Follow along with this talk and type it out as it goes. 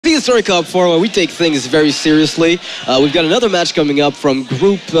SeatStory Cup 4, where we take things very seriously. We've got another match coming up from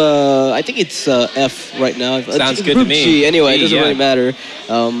Group, I think it's F right now. Sounds good Group to me. G, anyway, it G, doesn't really matter.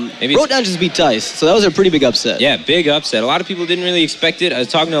 Rodan just beat Tice, so that was a pretty big upset. Yeah, big upset. A lot of people didn't really expect it. I was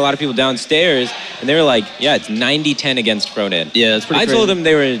talking to a lot of people downstairs, and they were like, yeah, it's 90-10 against Frodan. Yeah, that's pretty crazy. I told them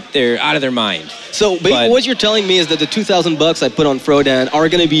they're out of their mind. So what you're telling me is that the $2,000 I put on Frodan are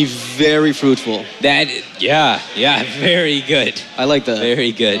going to be very fruitful. Yeah, very good. I like that.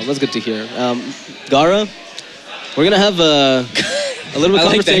 Very good. That's good to hear. Gara, we're going to have a little bit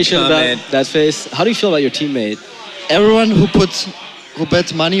of conversation about that face. How do you feel about your teammate? Everyone who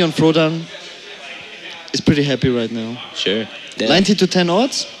bet money on Frodan is pretty happy right now. Sure. Yeah. 90-10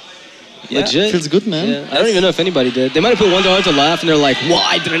 odds? Yeah. Legit. Feels good, man. Yeah. I don't even know if anybody did. They might have put $1 to laugh, and they're like,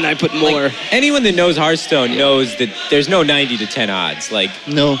 why didn't I put more? Like, anyone that knows Hearthstone knows that there's no 90-10 odds. Like,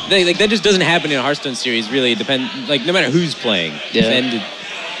 no. That just doesn't happen in a Hearthstone series, really. Like, no matter who's playing. Yeah.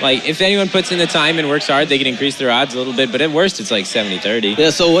 Like, if anyone puts in the time and works hard, they can increase their odds a little bit. But at worst, it's like 70-30.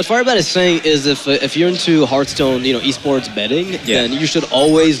 Yeah, so what Firebat is saying is if you're into Hearthstone, esports betting, then you should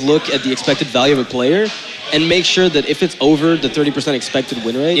always look at the expected value of a player and make sure that if it's over the 30% expected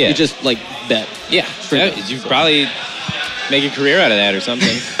win rate, you just, bet. Yeah, you probably make a career out of that or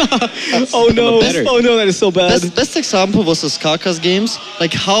something. Oh, no, that is so bad. Best example was the Skarkas games,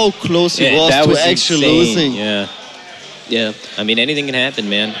 like how close he was to actually losing. Yeah. I mean, anything can happen,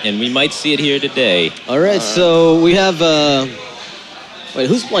 man. And we might see it here today. All right, so we have... wait,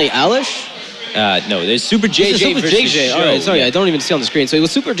 who's playing? Alish? No, there's SuperJJ versus SjoW. All right, sorry, I don't even see on the screen. So it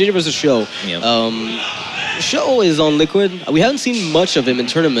was SuperJJ versus SjoW. Yeah. SjoW is on Liquid. We haven't seen much of him in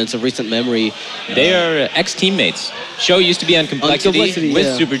tournaments of recent memory. They are ex-teammates. SjoW used to be on Complexity with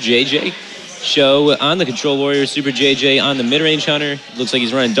SuperJJ. SjoW on the Control Warrior, SuperJJ on the mid-range Hunter. Looks like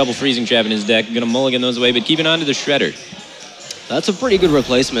he's running double freezing trap in his deck. Gonna mulligan those away, but keeping on to the Shredder. That's a pretty good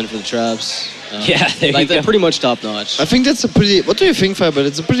replacement for the traps. They're pretty much top-notch. I think that's a pretty... What do you think, Firebird?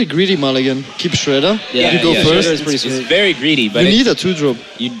 It's a pretty greedy mulligan. Keep Shredder. Yeah, you go first. Shredder is pretty sweet. It's very greedy, but... You need a 2-drop.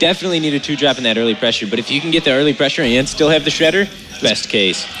 You definitely need a 2-drop in that early pressure, but if you can get the early pressure and still have the Shredder, best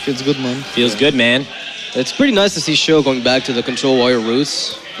case. Feels good, man. Feels good, man. It's pretty nice to see SjoW going back to the Control Warrior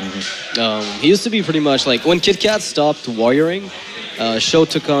roots. He used to be pretty much like... When KitKat stopped warrioring, SjoW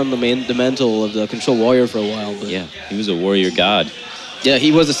took on the mantle of the Control Warrior for a while. But yeah, he was a warrior god. Yeah,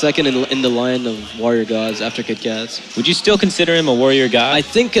 he was the second in the line of warrior gods after KitKats. Would you still consider him a warrior god? I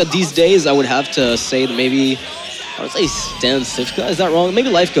think these days I would have to say that maybe... I would say Stan Sivka. Is that wrong? Maybe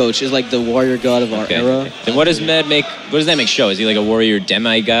Life Coach is like the warrior god of our era. Then what does that make SjoW? Is he like a warrior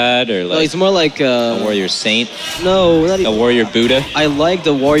demigod or like? No, he's more like a warrior saint. No, not a warrior Buddha. I like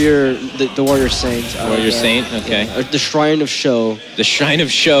the warrior, the warrior saint. Warrior saint. Okay. Yeah. The Shrine of SjoW. The Shrine of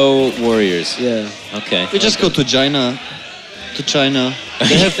SjoW warriors. Yeah. Okay. We just go to China. To China.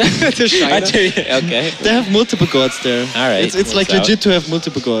 They have to China. Okay. They have multiple gods there. All right. It's like legit to have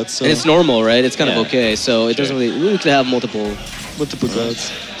multiple gods. So. And it's normal, right? It's kind of okay. So it doesn't really to have multiple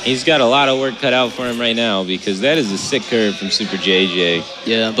gods. He's got a lot of work cut out for him right now because that is a sick curve from SuperJJ.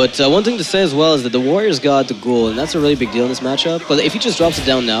 Yeah, but one thing to say as well is that the Warriors got the ghoul, and that's a really big deal in this matchup. Because if he just drops it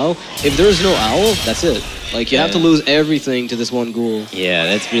down now, if there's no owl, that's it. Like, you have to lose everything to this one ghoul. Yeah,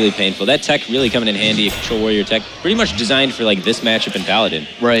 that's really painful. That tech really coming in handy, a Control Warrior tech, pretty much designed for, like, this matchup in Paladin.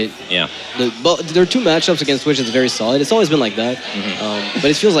 Right. Yeah. But there are two matchups against Twitch that's very solid. It's always been like that. But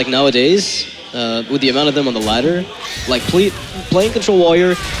it feels like nowadays, with the amount of them on the ladder, like, playing Control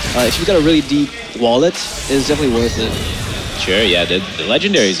Warrior, if you've got a really deep wallet, it's definitely worth it. Sure, yeah. The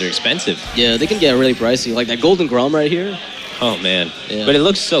legendaries are expensive. Yeah, they can get really pricey. Like that Golden Grom right here. Oh, man. Yeah. But it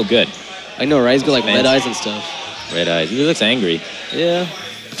looks so good. I know, right? He's got like red eyes and stuff. Red eyes. He looks angry. Yeah.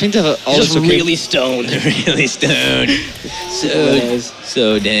 I think they're also really stoned. Really stoned.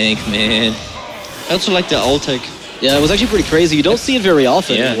 So dank, man. I also like the owl tech. Yeah, it was actually pretty crazy. You don't see it very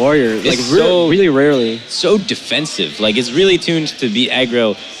often in Warrior. Like, really rarely. So defensive. Like, it's really tuned to beat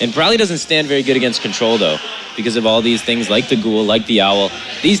aggro, and probably doesn't stand very good against control, though, because of all these things like the ghoul, like the owl.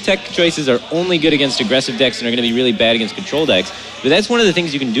 These tech choices are only good against aggressive decks and are going to be really bad against control decks. But that's one of the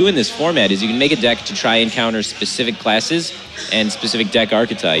things you can do in this format is you can make a deck to try and counter specific classes and specific deck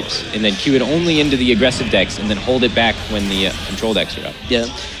archetypes, and then queue it only into the aggressive decks and then hold it back when the control decks are up. Yeah.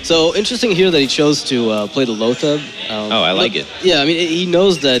 So interesting here that he chose to play the Lothab. Oh, I like it. Yeah, I mean, he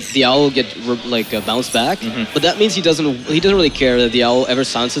knows that the owl will get bounced back, but that means he doesn't really care that the owl ever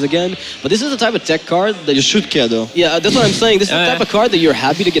silences again. But this is the type of tech card that you should care though. Yeah, that's what I'm saying. This is the type of card that you're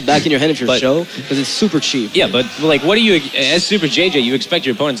happy to get back in your hand if you're SjoW, because it's super cheap. Yeah, but like, what do you, as SuperJJ, you expect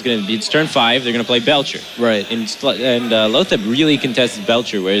your opponent's going to be, it's turn 5, they're going to play Belcher. Right. And Lotheb really contests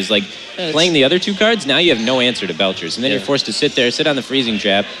Belcher, whereas like playing the other 2 cards, now you have no answer to Belchers. And then you're forced to sit there, sit on the freezing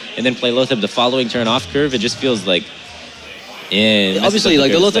trap, and then play Lotheb the following turn off curve. It just feels like, obviously,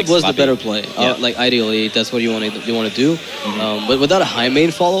 like the Lotheb was the better play. Yeah. Like ideally, that's what you want to do. But without a high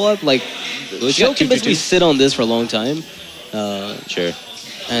main follow-up, like SjoW can basically sit on this for a long time. Sure.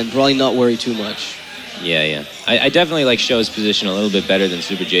 And probably not worry too much. Yeah. I definitely like SjoW's position a little bit better than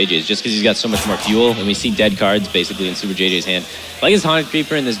SuperJJ's, just because he's got so much more fuel, and we see dead cards basically in SuperJJ's hand. Like his Haunted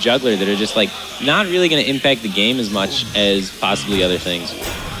Creeper and this Juggler that are just like not really going to impact the game as much as possibly other things.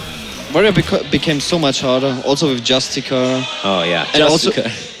 Warrior became so much harder, also with Justicar. Oh yeah, and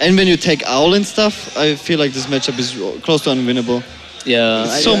and when you take Owl and stuff, I feel like this matchup is close to unwinnable. Yeah,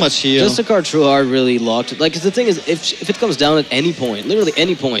 so much here. Justicar True Hard really locked it. Like, 'cause the thing is, if it comes down at any point, literally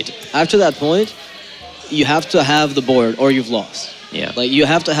any point, after that point, you have to have the board or you've lost. Yeah. Like, you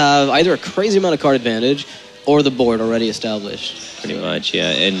have to have either a crazy amount of card advantage or the board already established. Pretty much,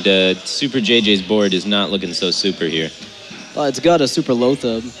 yeah. And SuperJJ's board is not looking so super here. It's got a super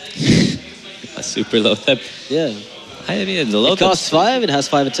Lotheb. A super Lotheb? Yeah. I mean, the Lotheb... It costs 5, it has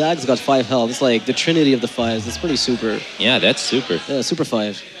 5 attacks, it's got 5 health. It's like the trinity of the 5s. It's pretty super. Yeah, that's super. Yeah, super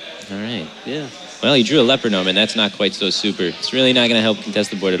 5. All right. Yeah. Well, he drew a Leper Gnome, and that's not quite so super. It's really not going to help contest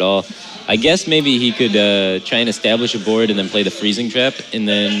the board at all. I guess maybe he could try and establish a board and then play the Freezing Trap, and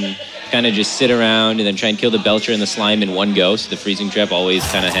then kind of just sit around and then try and kill the Belcher and the Slime in one go, so the Freezing Trap always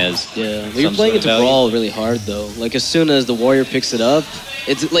kind of has but you're playing it to brawl really hard, though. Like, as soon as the Warrior picks it up,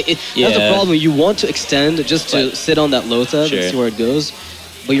 it's like, that's the problem. You want to extend just to sit on that Lotheb and see where it goes.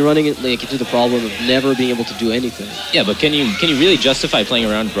 But you're running it like into the problem of never being able to do anything. Yeah, but can you really justify playing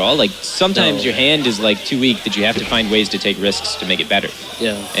around brawl? Like sometimes your hand is like too weak that you have to find ways to take risks to make it better.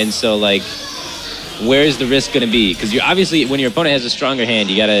 Yeah. And so like, where is the risk going to be? Because you're obviously when your opponent has a stronger hand,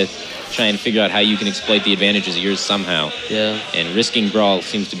 you got to try and figure out how you can exploit the advantages of yours somehow. Yeah. And risking brawl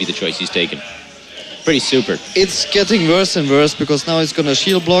seems to be the choice he's taken. Pretty super. It's getting worse and worse because now he's gonna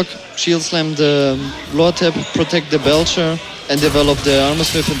shield block, shield slam the Lotheb, protect the Belcher, and develop the Armor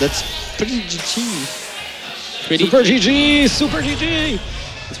Smith, and that's pretty GG. Super GG, Super GG.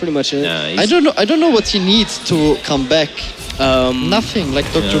 That's pretty much it. I don't know what he needs to come back. Nothing, like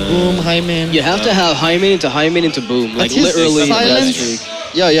Dr. Boom, High Main. You have to have High Main into Boom, like literally silence.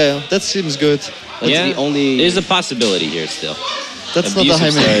 Yeah, that seems good. That's the only. There's a possibility here still. That's not a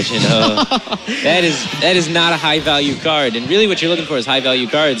High Main. You know? that is not a high value card, and really what you're looking for is high value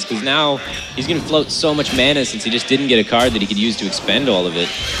cards, because now he's going to float so much mana since he just didn't get a card that he could use to expend all of it,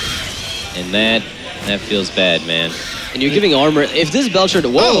 and that feels bad, man. And you're giving armor. If this Belcher,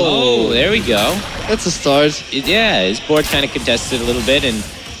 whoa! Oh, there we go. That's a start. Yeah, his board kind of contested a little bit, and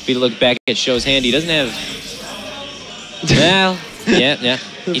if we look back at SjoW's hand, he doesn't have. Well, yeah.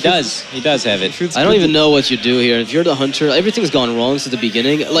 He does have it. I don't even know what you do here. If you're the hunter, everything's gone wrong since the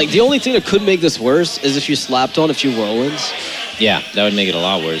beginning. Like, the only thing that could make this worse is if you slapped on a few whirlwinds. Yeah, that would make it a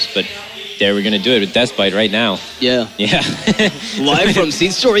lot worse, but there we're going to do it with Deathbite right now. Yeah. Live from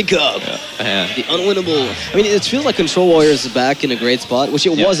SeatStory Cup. The unwinnable. I mean, it feels like Control Warrior is back in a great spot, which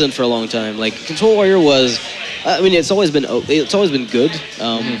it wasn't for a long time. Like, Control Warrior was... I mean, it's always been good,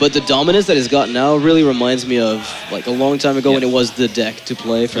 but the dominance that it's got now really reminds me of like a long time ago when it was the deck to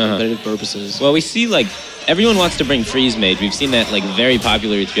play for competitive purposes. Well, we see like everyone wants to bring Freeze Mage. We've seen that like very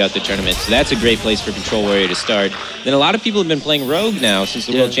popular throughout the tournament, so that's a great place for Control Warrior to start. Then a lot of people have been playing Rogue now since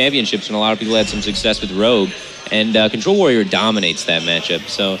the World Championships, and a lot of people had some success with Rogue, and Control Warrior dominates that matchup.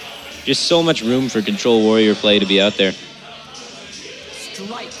 So just so much room for Control Warrior play to be out there.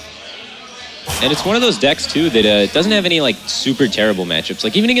 And it's one of those decks, too, that doesn't have any, like, super terrible matchups.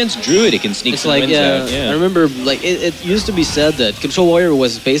 Like, even against Druid, it can sneak some wins out. Yeah. I remember, like, it used to be said that Control Warrior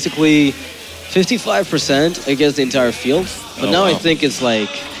was basically 55% against the entire field. But now I think it's, like,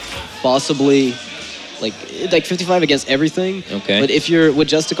 possibly, like 55 against everything. Okay. But if you're with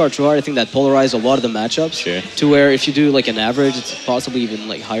Justicar True Hard, I think that polarized a lot of the matchups. Sure. To where if you do, like, an average, it's possibly even,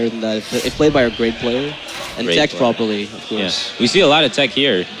 like, higher than that. If played by a great player and teched properly, of course. Yeah. We see a lot of tech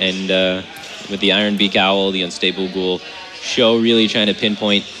here, and... with the Iron Beak Owl, the Unstable Ghoul, SjoW really trying to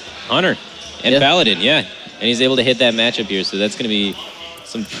pinpoint Hunter and Paladin, and he's able to hit that matchup here, so that's going to be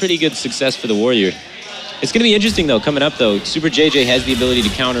some pretty good success for the Warrior. It's going to be interesting, though, coming up, though. SuperJJ has the ability to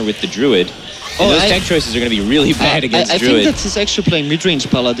counter with the Druid, and those tech choices are going to be really bad against Druid. I think that he's actually playing mid-range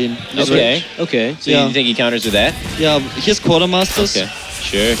Paladin. Okay. So you think he counters with that? Yeah, he has Quartermasters. Okay,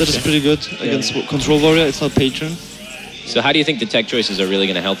 sure. That is pretty good against Control Warrior. It's not Patron. So how do you think the tech choices are really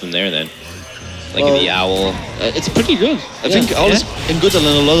going to help him there, then? Like the Owl. It's pretty good. I think Owl is in good in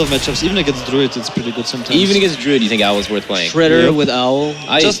a lot of matchups. Even against Druid, it's pretty good sometimes. Even against Druid, you think Owl is worth playing? Shredder with Owl.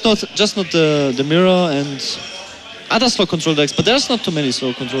 Just not the mirror and other slow control decks, but there's not too many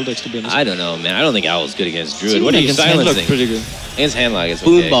slow control decks to be honest. I don't know, man. I don't think Owl's good against Druid. What are you silencing? Pretty good. Against Handlock, it's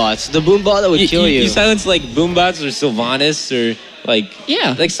Boom okay. bots. The boom bot that would kill you. You silence like boom bots or Sylvanas or like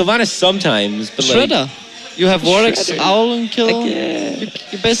like Sylvanas sometimes, but Shredder. You have Warwick's Shredder. Owl and kill.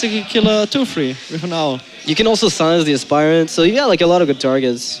 Like, You basically kill a 2/3 with an Owl. You can also silence the Aspirant, so you got like a lot of good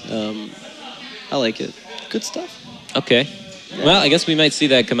targets. I like it. Good stuff. Okay. Well, I guess we might see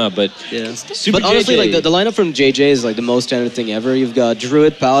that come up, but Yeah. Super But honestly, JJ. like the lineup from JJ is like the most standard thing ever. You've got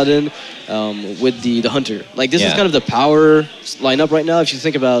Druid, Paladin, with the Hunter. Like this is kind of the power lineup right now. If you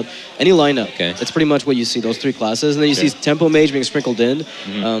think about any lineup, it's pretty much what you see. Those three classes, and then you see Tempo Mage being sprinkled in.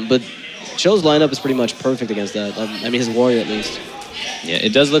 But SjoW's lineup is pretty much perfect against that. I mean, his warrior at least. Yeah,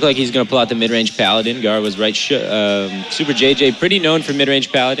 it does look like he's going to pull out the mid-range Paladin. Gar was right. Super JJ, pretty known for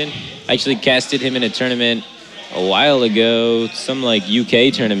mid-range Paladin. I actually casted him in a tournament a while ago, some like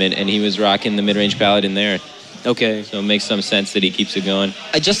UK tournament, and he was rocking the mid-range Paladin there. Okay. So it makes some sense that he keeps it going.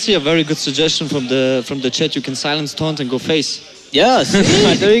 I just see a very good suggestion from the chat. You can silence taunt and go face. Yes,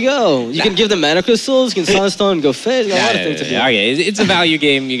 there you go. You can give them mana crystals, you can silence stone and go face. You got a lot of things to do. Okay, it's a value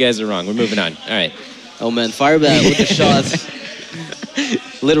game. You guys are wrong. We're moving on. All right. Oh man, Firebat with the shots.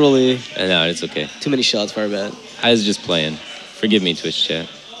 Literally. No, it's okay. Too many shots, Firebat. I was just playing. Forgive me, Twitch chat.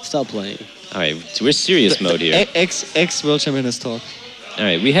 Stop playing. All right, so we're serious mode here. X World Champion has talk. All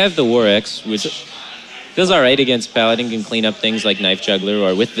right, we have the War X, which feels all right against Paladin. Can clean up things like Knife Juggler,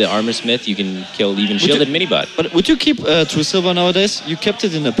 or with the Armor Smith, you can kill even shielded minibot. But would you keep True Silver nowadays? You kept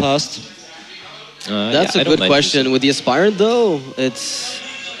it in the past. That's a good question. With the Aspirant, though, it's...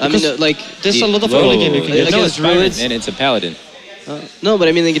 I mean, like... There's a lot of early game you can get. No, Druids. And it's a Paladin. No, but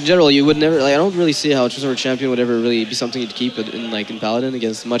I mean, like, in general, you would never... Like, I don't really see how True Silver Champion would ever really be something you'd keep in Paladin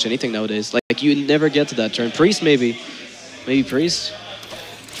against much anything nowadays. Like, you never get to that turn. Priest, maybe. Maybe Priest.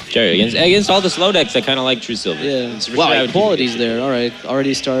 Sure, against all the slow decks, I kind of like True Silver. Yeah. Wow, quality's there. All right,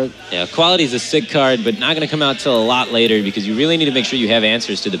 already start. Yeah, quality's a sick card, but not going to come out till a lot later because you really need to make sure you have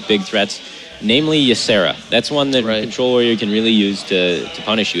answers to the big threats, namely Ysera. That's one that Control Warrior can really use to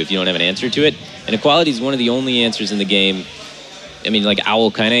punish you if you don't have an answer to it. And Equality is one of the only answers in the game. I mean, like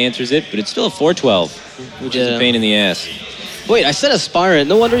Owl kind of answers it, but it's still a 4/12, which is a pain in the ass. Wait, I said Aspirant.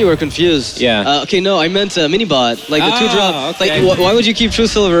 No wonder you were confused. Yeah. Okay, no, I meant Minibot. Like the 2-drop. Okay. Like, why would you keep True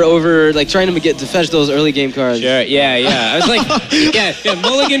Silver over like trying to fetch those early game cards? Sure. Yeah. I was like,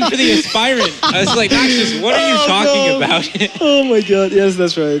 mulligan for the Aspirant. I was like, Noxus, what are you talking about? Oh my God. Yes,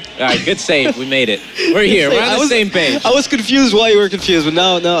 that's right. All right, good save. We made it. We're here. We're on the same page. I was confused why you were confused, but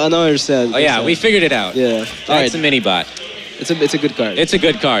now I understand. Oh yeah, we figured it out. Yeah. That's a Minibot. It's a good card. It's a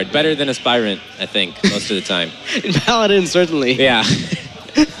good card. Better than Aspirant, I think, most of the time. In Paladin, certainly. Yeah.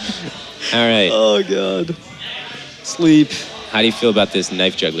 All right. Oh, God. Sleep. How do you feel about this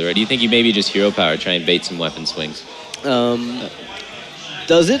Knife Juggler? Or do you think you maybe just hero power, try and bait some weapon swings?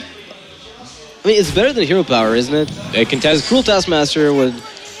 Does it? I mean, it's better than hero power, isn't it? Cruel Taskmaster would...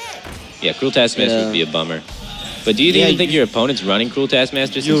 Yeah, Cruel Taskmaster would be a bummer. But do you even think your opponent's running Cruel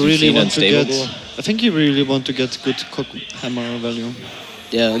Taskmaster since you've seen Unstable? I think you really want to get good hammer value.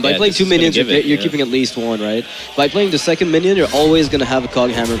 Yeah, and by playing 2 minions, you're keeping at least 1, right? By playing the second minion, you're always going to have a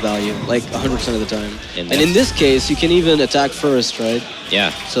cog hammer value, like 100% of the time. And in this case, you can even attack first, right?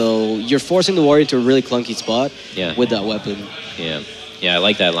 Yeah. So you're forcing the warrior to a really clunky spot with that weapon. Yeah. Yeah, I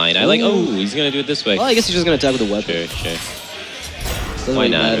like that line. I like, he's going to do it this way. Well, I guess he's just going to attack with a weapon. Sure. Why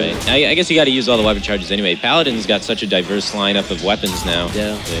not, right? I guess you got to use all the weapon charges anyway. Paladin's got such a diverse lineup of weapons now.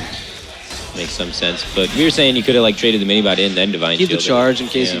 Yeah. That makes some sense. But we were saying you could have like traded the minibot in, then Divine Shield. Keep the charge in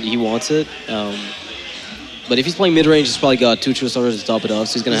case he wants it. But if he's playing mid-range, he's probably got 2 True Silvers to top it off,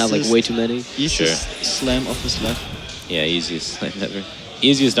 so he's going to have like way too many. Easiest slam of his life. Yeah, easiest slam ever.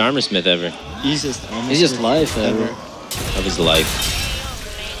 Easiest Armor Smith ever. Easiest life ever. Of his life.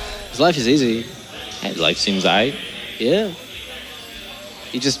 His life is easy. Hey, life seems aight. Yeah.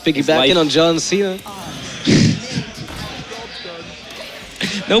 You just piggyback in on John Cena.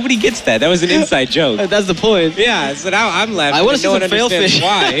 Nobody gets that. That was an inside joke. That's the point. Yeah, so now I'm laughing. I want to see no some one fail understands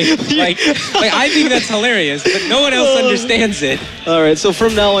fish. why. like I think that's hilarious, but no one else understands it. All right, so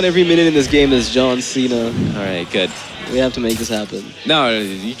from now on, every minute in this game is John Cena. All right, good. We have to make this happen. No,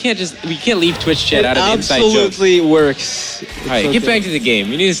 you can't we can't leave Twitch chat out of the inside jokes. It absolutely works. All right, get back to the game.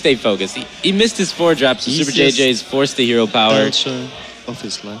 You need to stay focused. He missed his 4 drops, so Super JJ's forced the hero power. of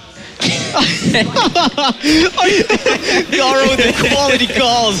his life. Garo with the quality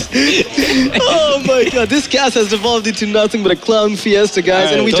calls. Oh my god, this cast has devolved into nothing but a clown fiesta, guys,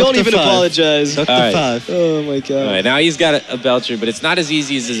 All and we right, don't Dr. even Five. apologize. Dr. All right. 5. Oh my god. All right, now he's got a Belcher, but it's not as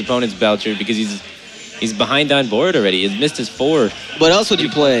easy as his opponent's Belcher because he's behind on board already. He's missed his 4. What else would you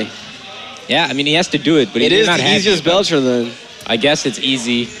play? Yeah, I mean, he has to do it, but It he's is not the happy easiest about it. Belcher then. I guess it's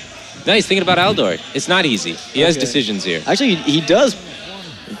easy. No, he's thinking about Aldor. It's not easy. He has Okay. decisions here. Actually, he does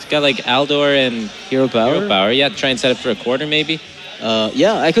It's got like Aldor and hero power. Hero Power. Yeah, try and set up for a quarter maybe.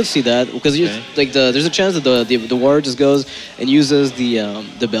 Yeah, I could see that because like there's a chance that the warrior just goes and uses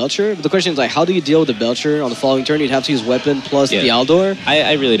the Belcher. But the question is like, how do you deal with the Belcher on the following turn? You'd have to use weapon plus Yeah. the Aldor.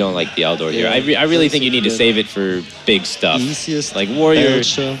 I really don't like the Aldor here. Yeah, I really that's think you need to good. save it for big stuff. Easiest Like warrior.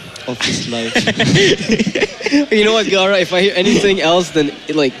 Belcher of his life. You know what, Gara? If I hear anything else than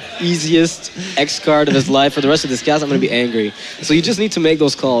like easiest X card of his life for the rest of this cast, I'm gonna be angry. So you just need to make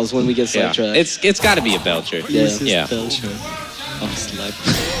those calls when we get Yeah. sidetracked. It's got to be a Belcher. Yeah. Easiest Yeah. Belcher of his life.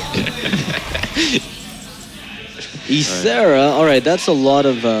 Ysera, all right, that's a lot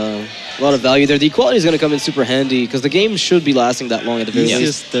of value there. The equality is gonna come in super handy because the game should be lasting that long at the very least.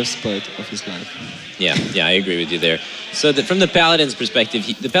 Easiest death spite of his life. Yeah, I agree with you there. So from the Paladin's perspective,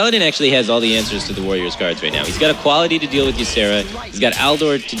 the Paladin actually has all the answers to the Warrior's cards right now. He's got a quality to deal with Ysera. He's got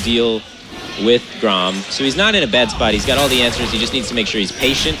Aldor to deal with Grom. So he's not in a bad spot. He's got all the answers. He just needs to make sure he's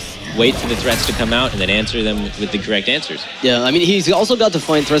patient, wait for the threats to come out, and then answer them with the correct answers. Yeah, I mean, he's also got to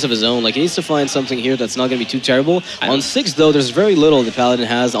find threats of his own. Like, he needs to find something here that's not going to be too terrible. On 6, though, there's very little the Paladin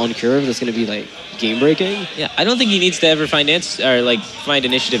has on curve that's going to be, like, game-breaking. Yeah, I don't think he needs to ever find find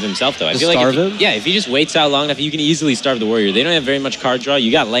initiative himself, though. I Just feel like starve him? if he just waits out long enough, you can easily starve the Warrior. They don't have very much card draw.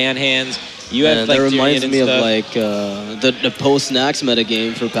 You got lay on hands. You have, like, that reminds Tyrion and me of, stuff. like, the post-Nax meta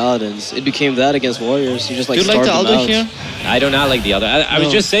game for Paladins. It became that against Warriors. You just, like, Do you like starve the them Aldo out. here? I do not like the other. I was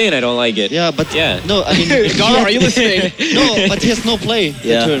No. just saying I don't like it. Yeah, but Yeah. no, I mean, Gara, are you listening? no, but he has no play.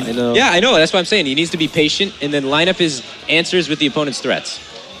 Yeah, Return. I know. Yeah, I know. That's what I'm saying. He needs to be patient and then line up his answers with the opponent's threats.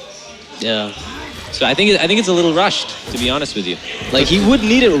 Yeah. So I think it's a little rushed, to be honest with you. Like, he would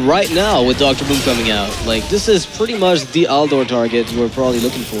need it right now with Dr. Boom coming out. Like, this is pretty much the Aldor target you were probably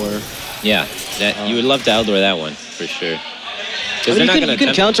looking for. Yeah, you would love to Aldor that one for sure. I mean, you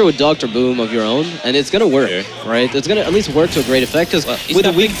can counter with Dr. Boom of your own, and it's going to work, Sure. right? It's going to at least work to a great effect, because he's with a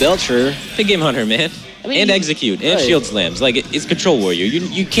got weak Belcher... Big game hunter, man. I mean, and execute and right. shield slams. Like it's control warrior.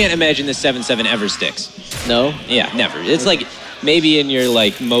 You can't imagine this 7/7 ever sticks. No? Yeah, never. It's like maybe in your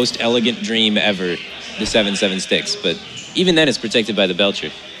like most elegant dream ever, the 7/7 sticks. But even then, it's protected by the Belcher.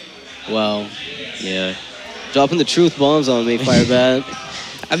 Wow. Yeah. Dropping the truth bombs on me, Firebat.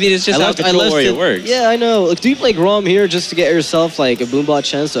 I mean, it's just how control warrior works. Yeah, I know. Like, do you play Grom here just to get yourself like a Boombot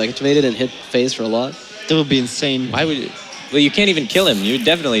chance to activate it and hit face for a lot? That would be insane. Why would you? Well, you can't even kill him. You would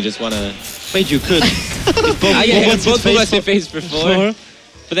definitely just want to. Wait, you could. Both Boombats hit face for 4.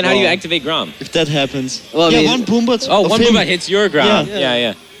 But then how do you Well, activate Grom? If that happens. Well, I yeah, mean- one Boombot. Oh, of one him. Boombat hits your Grom. Yeah.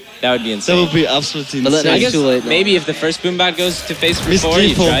 Yeah. That would be That insane. would be absolutely But then insane. I It's guess too late now. maybe if the first Boombot goes to face for Missed 4, you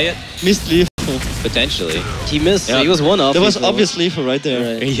lethal. try it. Missed lethal. Potentially. He missed. Yeah. He was one off. That was lethal. obvious lethal right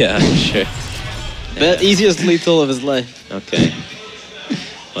there. Right. Yeah, sure. Easiest lethal of his life. Okay.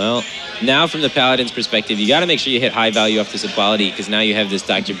 Well, now from the Paladin's perspective, you got to make sure you hit high value off this equality because now you have this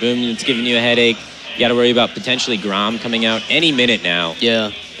Dr. Boom that's giving you a headache. You got to worry about potentially Grom coming out any minute now.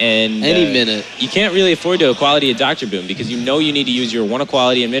 Yeah. And Any minute. You can't really afford to equality a Dr. Boom because you know you need to use your 1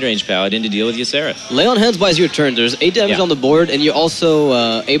 equality and mid-range Paladin to deal with Ysera. Lay on hands buys you a turn. There's 8 damage Yeah. on the board, and you're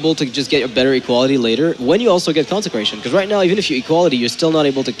also able to just get a better equality later when you also get Consecration. Because right now, even if you equality, you're still not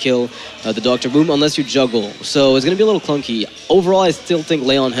able to kill the Dr. Boom unless you juggle. So it's going to be a little clunky. Overall, I still think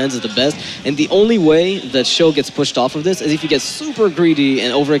Lay on hands is the best. And the only way that SjoW gets pushed off of this is if he gets super greedy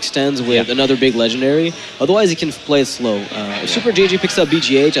and overextends with another big legendary. Otherwise, he can play it slow. If SuperJJ picks up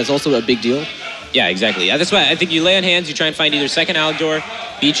BGH, that's also a big deal. Yeah, exactly. Yeah, that's why I think you lay on hands, you try and find either second Aldor,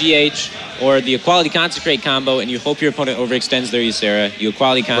 BGH, or the Equality Consecrate combo, and you hope your opponent overextends their Ysera. You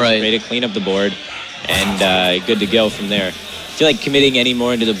Equality Consecrate it, clean up the board, and good to go from there. I feel like committing any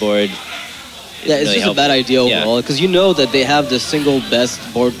more into the board. Yeah, it's really just a bad idea Yeah. overall because you know that they have the single best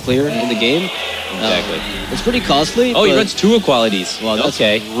board clear in the game. Exactly. It's pretty costly. Oh, he but- runs 2 equalities. Well, that's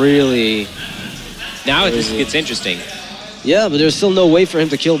okay. really... Now it just gets interesting. Yeah, but there's still no way for him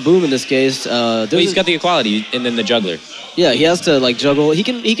to kill Boom in this case. Well, he's got the equality and then the juggler. Yeah, he has to like juggle. He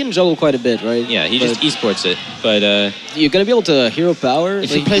can juggle quite a bit, right? Yeah, he But just esports it. But you're gonna be able to hero power. If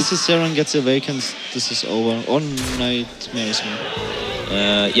he plays Ysera and gets Awakens, this is over. Or Nightmares.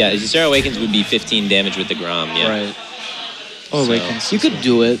 yeah, Ysera Awakens would be 15 damage with the Grom. Yeah. Right. Or So- Awakens. You could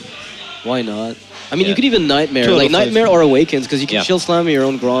do it. Why not? I mean, you could even Nightmare, Two out like of five. Nightmare or Awakens, because you can Yeah. Shield Slam your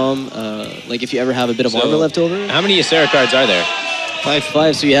own Grom, like if you ever have a bit of So, armor left over. How many Ysera cards are there?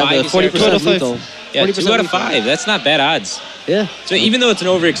 5, so you have Five a Ysera 40% cards. lethal. Yeah, 40% 2 out of lethal. 5. That's not bad odds. Yeah. So even though it's an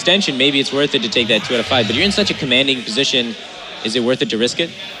overextension, maybe it's worth it to take that 2 out of 5. But you're in such a commanding position. Is it worth it to risk it?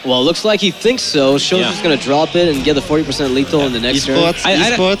 Well, it looks like he thinks so. SjoW's Yeah. just going to drop it and get the 40% lethal in the next turn.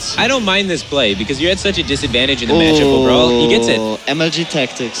 Esports. I don't mind this play because you're at such a disadvantage in the matchup overall. He gets it. MLG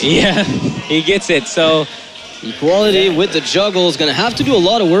tactics. Yeah, he gets it. So Equality with the juggle is going to have to do a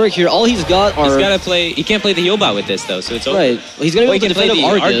lot of work here. All he's got are... he's got to play. He can't play the heal bot with this though, so it's over. Right. Well, he's going to be able to Well, he defend can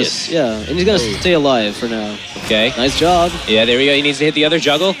up play the Argus. Argus. Yeah, and he's going to stay alive for now. Okay. Nice job. Yeah, there we go. He needs to hit the other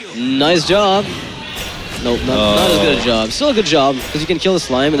juggle. Nice job. Nope, not as good a job. Still a good job, because you can kill the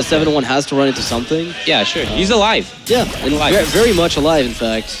slime, and the 7-1 has to run into something. Yeah, sure. He's alive. Yeah, and alive. very much alive, in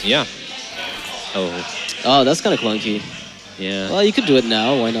fact. Yeah. Oh. Oh, that's kind of clunky. Yeah. Well, you could do it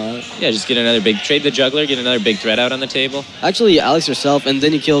now. Why not? Yeah, just get another big trade the juggler, get another big threat out on the table. Actually, you Alex yourself, and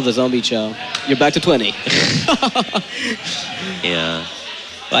then you kill the zombie Chow. You're back to 20. Yeah.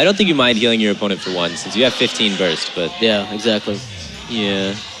 Well, I don't think you mind healing your opponent for one, since you have 15 burst, but Yeah, exactly.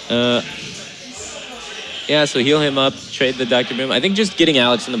 yeah. Yeah, so heal him up, trade the Dr. Boom. I think just getting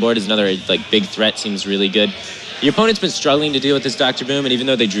Alex on the board is another like big threat, seems really good. Your opponent's been struggling to deal with this Dr. Boom, and even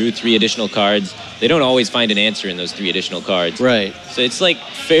though they drew 3 additional cards, they don't always find an answer in those 3 additional cards. Right. So it's like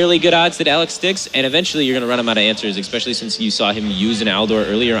fairly good odds that Alex sticks, and eventually you're going to run him out of answers, especially since you saw him use an Aldor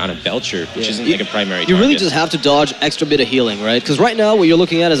earlier on a Belcher, which isn't like a primary You really target. just have to dodge extra bit of healing, right? Because right now, what you're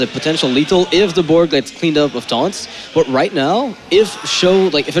looking at is a potential lethal if the board gets cleaned up of taunts. But right now, if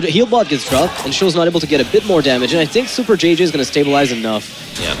SjoW, like if a heal bot gets dropped and SjoW's not able to get a bit more damage, and I think SuperJJ is going to stabilize enough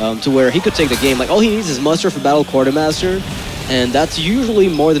to where he could take the game. Like all he needs is Muster for Battle Quartermaster, and that's usually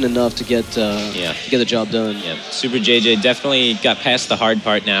more than enough to get the job done. Yeah, SuperJJ definitely got past the hard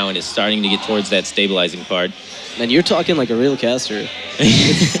part now and is starting to get towards that stabilizing part. And you're talking like a real caster.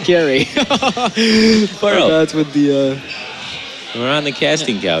 It's scary. Bro. That's with the We're on the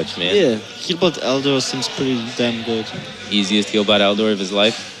casting couch, man. yeah. Healbot Eldor seems pretty damn good. Easiest heal bot Aldor of his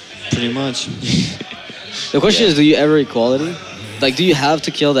life. Pretty much. The question is, do you ever equality? Like, do you have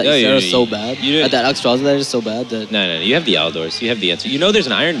to kill that No, Ysera so bad? you- That Alexstrasza that is so bad that... No, you have the Aldors. You have the answer. You know there's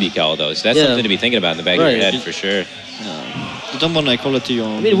an Iron Beak Owl, though, so that's Yeah. something to be thinking about in the back of Right. your head, for sure. You don't want equality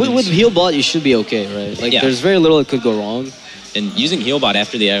on. I mean, with heal bot, you should be okay, right? Like, Yeah. there's very little that could go wrong. And using heal bot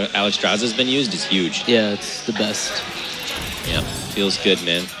after the Alexstrasza has been used is huge. Yeah, it's the best. Yeah, feels good,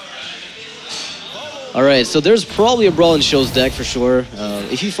 man. All right, so there's probably a Brawl in SjoW's deck for sure.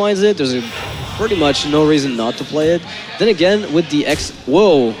 If he finds it, there's pretty much no reason not to play it. Then again, with the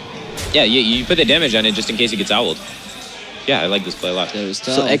Whoa! Yeah, you put the damage on it just in case it gets owled. Yeah, I like this play a lot.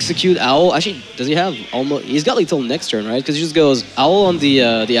 So execute Owl. Actually, does he have almost? He's got lethal next turn, right? Because he just goes Owl on the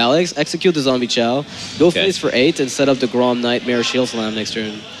Alex, execute the Zombie Chow, go Okay. face for 8, and set up the Grom Nightmare Shield Slam next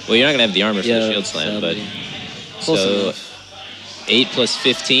turn. Well, you're not gonna have the armor for Yeah, the shield slam, but sadly. Close so enough. 8 plus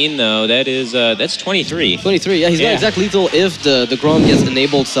 15 though, that's 23. 23. Yeah, he's got Yeah. exact lethal if the Grom gets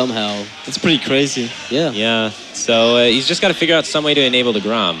enabled somehow. It's pretty crazy. Yeah. Yeah, so he's just got to figure out some way to enable the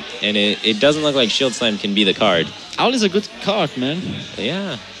Grom, and it doesn't look like Shield Slam can be the card. Owl is a good card, man.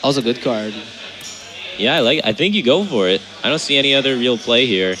 Yeah, That was a good card. yeah, I think you go for it. I don't see any other real play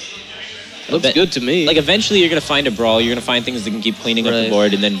here. Looks That- good to me. Like eventually you're gonna find a brawl, you're gonna find things that can keep cleaning up the Right.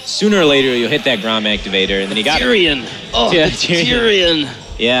 board, and then sooner or later you'll hit that Grom activator, and then you got it. Tyrion. Oh, Yeah, the Tyrion.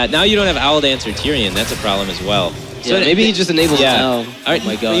 Yeah, now you don't have Owl to answer Tyrion. That's a problem as well. Yeah, maybe he just enables it now. All right, Oh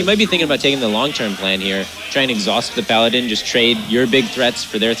my well, god. you might be thinking about taking the long-term plan here. Try and exhaust the Paladin. Just trade your big threats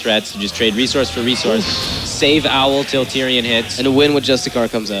for their threats. Just trade resource for resource. Save Owl till Tyrion hits. And a win when Justicar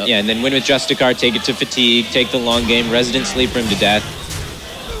comes out. Yeah, and then win with Justicar. Take it to Fatigue. Take the long game. Resident Sleeper him to death.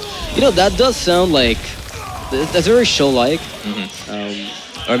 You know, that does sound like... That's very SjoW-like.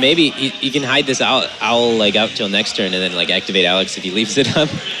 Or maybe he can hide this owl like out till next turn and then like activate Alex if he leaves it up.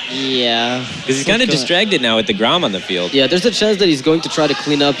 Yeah. Because he's kind of distracted now with the Grom on the field. Yeah, there's a chance that he's going to try to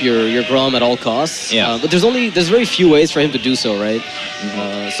clean up your Grom at all costs. Yeah. But there's very few ways for him to do so, right?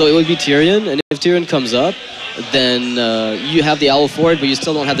 So it would be Tyrion, and if Tyrion comes up, then you have the Owl for it, but you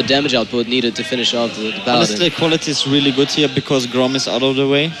still don't have the damage output needed to finish off the Paladin. Honestly, equality is really good here because Grom is out of the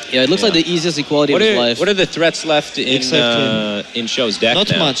way. Yeah, it looks like the easiest equality of his life. What are the threats left in Exactly. in SjoW's deck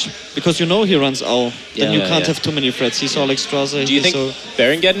Not now? much, because you know he runs Owl. Then you Yeah, can't yeah. have too many threats. He saw Alexstrasza, Do you think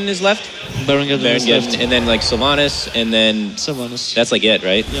Barongeddon is left? Barongeddon is left. Barongeddon, and then like Sylvanas, and then Sylvanas. that's like it,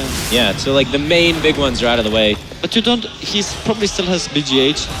 right? Yeah. Yeah, so like the main big ones are out of the way. But you don't, he's probably still has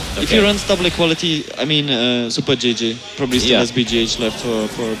BGH. If he Okay. runs double equality, I mean SuperJJ, probably still Yeah. has BGH left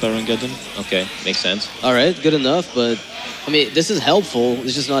for Barongeddon. Okay, makes sense. All right, good enough, but I mean, this is helpful.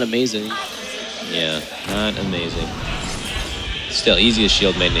 It's just not amazing. Yeah, not amazing. Still, easiest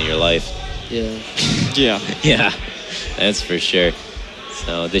shield maiden in your life. Yeah. Yeah. Yeah, that's for sure.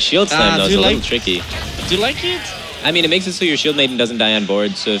 So the shield slam, though, is a little tricky. Do you like it? I mean, it makes it so your shield maiden doesn't die on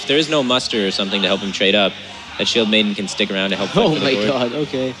board. So if there is no muster or something to help him trade up, that shield maiden can stick around to help fight Oh for the my board. god,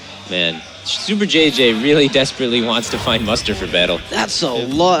 okay. Man, SuperJJ really desperately wants to find muster for battle. That's a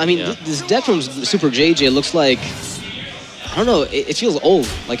lot. I mean, this deck from SuperJJ looks like, I don't know, it feels old.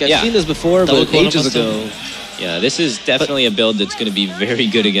 Like, I've seen this before, but ages ago. Yeah, this is definitely a build that's going to be very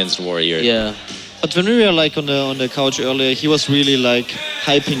good against Warrior. Yeah. But when we were like on the couch earlier, he was really like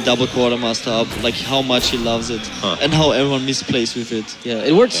hyping double quartermaster up, like how much he loves it and how everyone misplays with it. Yeah,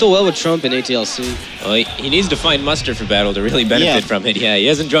 it worked so well with Trump in ATLC. Well, he needs to find muster for battle to really benefit from it. Yeah, he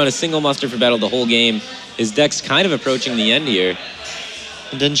hasn't drawn a single muster for battle the whole game. His deck's kind of approaching the end here.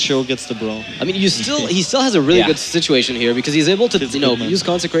 And then SjoW gets the bro. I mean, he still has a really good situation here because he's able to, use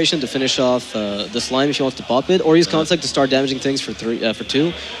Consecration to finish off the slime if he wants to pop it, or use Consec to start damaging things for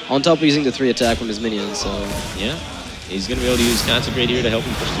 2, on top of using the 3 attack from his minions. So yeah, he's gonna be able to use Consecrate here to help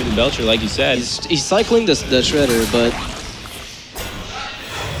him push through the Belcher, like you said. He's cycling the Shredder, but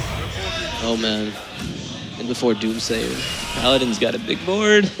oh man, and before Doomsayer, Paladin's got a big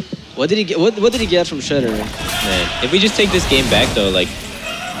board. What did he get? What did he get from Shredder? Man, if we just take this game back though, like.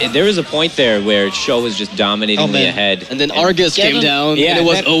 There was a point there where SjoW was just dominatingly ahead. And then Argus came down, and it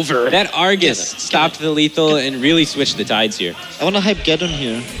was over. That Argus stopped the lethal and really switched the tides here. I want to hype Geddon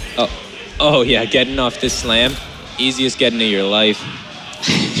here. Oh yeah, getting off this slam. Easiest getting of your life.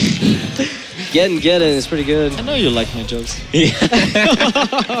 Getting is pretty good. I know you like my jokes. Yeah.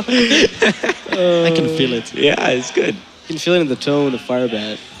 I can feel it. Yeah, it's good. You can feel it in the tone of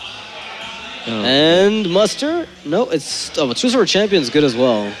Firebat. And muster? No, it's Choose for Champion's good as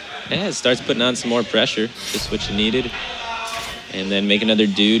well. Yeah, it starts putting on some more pressure. Just what you needed. And then make another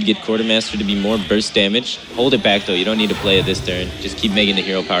dude, get Quartermaster to be more burst damage. Hold it back though, you don't need to play it this turn. Just keep making the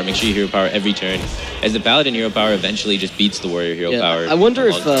hero power. Make sure you hero power every turn. As the Paladin hero power eventually just beats the Warrior hero power. I wonder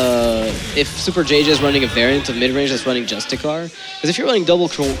if SuperJJ is running a variant of mid-range that's running Justicar. Because if you're running double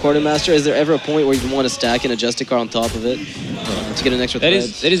Quartermaster, is there ever a point where you want to stack in a Justicar on top of it to get an extra That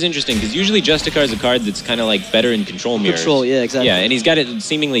is interesting, because usually Justicar is a card that's kind of like better in control mirrors. Control, yeah, exactly. Yeah, and he's got it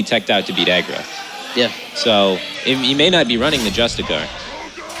seemingly teched out to beat aggro. Yeah. So he may not be running the Justicar.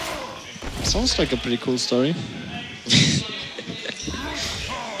 Sounds like a pretty cool story.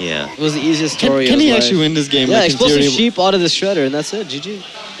 Yeah. It was the easiest story. Can he actually win this game? Yeah, like explosive sheep out of the Shredder, and that's it. GG.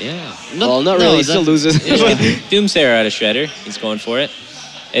 Yeah. Not really. He still loses. Doomsayer out of Shredder. He's going for it.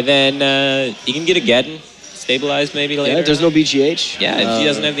 And then he can get a Geddon. Stabilize maybe later. Yeah, there's no BGH. Yeah, if he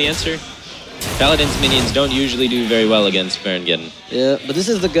doesn't have the answer. Paladin's minions don't usually do very well against Baron Geddon. Yeah, but this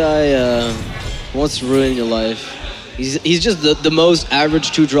is the guy who wants to ruin your life. He's just the most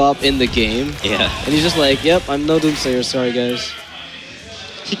average 2-drop in the game. Yeah. And he's just like, yep, I'm no Doomsayer, sorry guys.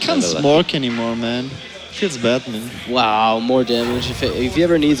 He can't smork anymore, man. Feels bad, man. Wow, more damage. If he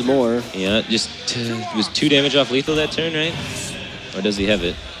ever needs more. Yeah, just it was 2 damage off lethal that turn, right? Or does he have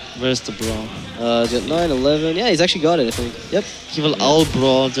it? Where's the brawl? He's got 9, 11. Yeah, he's actually got it, I think. Yep. He will owl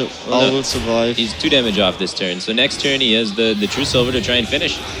brawl, the owl will survive. He's 2 damage off this turn, so next turn he has the True Silver to try and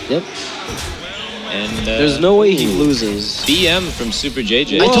finish. Yep. And there's no way he loses. BM from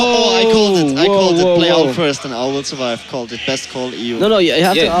SuperJJ. I called it. I called it. Play owl first and owl will survive. Called it. Best call EU. No, you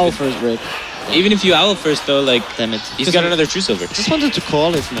have to owl first, Rick. Even if you owl first, though, like, damn it, he's got another True Silver. I just wanted to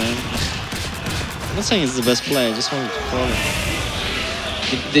call it, man. I'm not saying it's the best play. I just wanted to call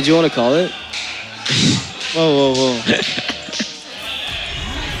it. Did you want to call it? Whoa.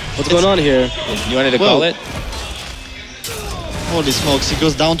 What's going on here? You wanted to call it? Holy smokes, he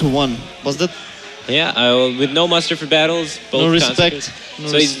goes down to 1. Was that? Yeah, with no muster for battles. Both no respect.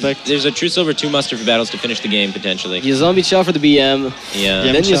 No respect. There's a True Silver 2 muster for battles to finish the game, potentially. You zombie chow for the BM. Yeah.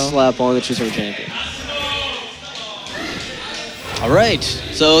 Then you slap on the True Silver champion. Alright,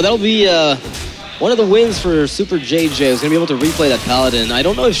 so that'll be one of the wins for SuperJJ. Is going to be able to replay that Paladin. I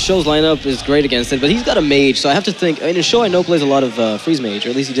don't know if SjoW's lineup is great against it, but he's got a mage, so I have to think. I mean, SjoW I know plays a lot of freeze mage, or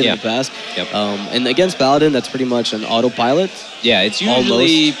at least he did in the past. Yep. And against Paladin, that's pretty much an autopilot. Yeah, it's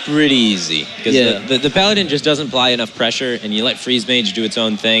usually pretty easy. Because the Paladin just doesn't apply enough pressure, and you let freeze mage do its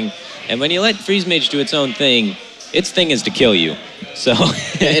own thing. And when you let freeze mage do its own thing, its thing is to kill you. So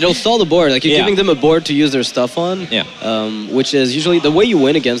it'll stall the board. Like you're giving them a board to use their stuff on. Yeah. Which is usually the way you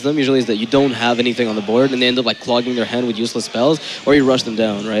win against them. Usually is that you don't have anything on the board, and they end up like clogging their hand with useless spells, or you rush them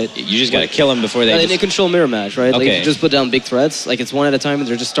down, right? You just gotta kill them before they. In a control mirror match, right? Like if you just put down big threats, like it's one at a time, and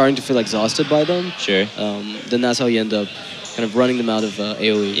they're just starting to feel exhausted by them. Sure. Then that's how you end up kind of running them out of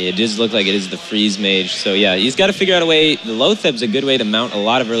AoE. It does look like it is the Freeze Mage. So yeah, he's got to figure out a way. The Lotheb's a good way to mount a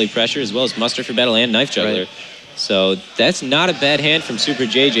lot of early pressure, as well as Muster for Battle and Knife Juggler. Right. So that's not a bad hand from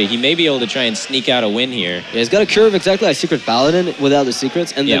SuperJJ. He may be able to try and sneak out a win here. Yeah, he's got to curve exactly like Secret Paladin without the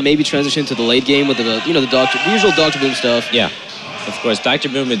secrets, and then maybe transition to the late game with the the usual Dr. Boom stuff. Yeah, of course, Dr.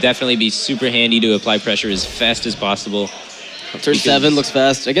 Boom would definitely be super handy to apply pressure as fast as possible. Turn 7 looks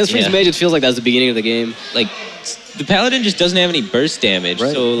fast. Against Freeze Mage, it feels like that's the beginning of the game. Like, the Paladin just doesn't have any burst damage,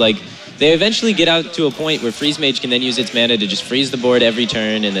 so like, they eventually get out to a point where Freeze Mage can then use its mana to just freeze the board every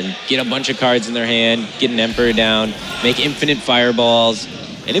turn and then get a bunch of cards in their hand, get an Emperor down, make infinite fireballs.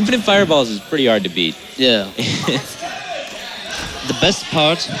 And infinite fireballs is pretty hard to beat. Yeah. The best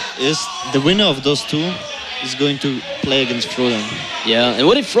part is the winner of those two is going to play against Frodan. Yeah, and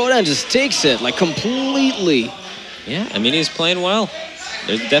what if Frodan just takes it, like, completely? Yeah, I mean, he's playing well.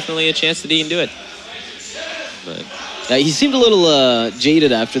 There's definitely a chance that he can do it. But he seemed a little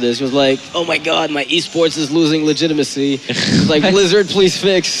jaded after this. He was like, oh my god, my esports is losing legitimacy. He's like, Blizzard, please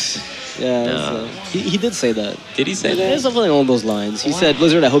fix. Yeah, No. he did say that. Did he say that? Yeah, something along those lines. He said,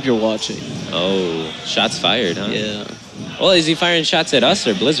 Blizzard, I hope you're watching. Oh, shots fired, huh? Yeah. Well, is he firing shots at us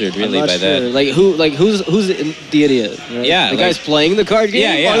or Blizzard, really, I'm not by sure. that? Who's the idiot? Right? Yeah, the like, guy's playing the card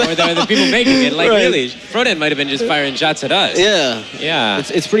game? Yeah, or the people making it. Like, Right. really, Frodan might have been just firing shots at us. Yeah. Yeah.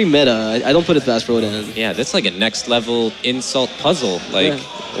 It's pretty meta. I don't put it past Frodan. Yeah, that's like a next level insult puzzle. Like,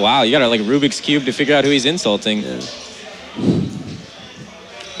 wow, you got like Rubik's Cube to figure out who he's insulting. Yeah.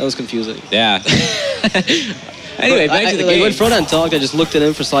 That was confusing. Yeah. Anyway, back to the game. When Frodan talked, I just looked at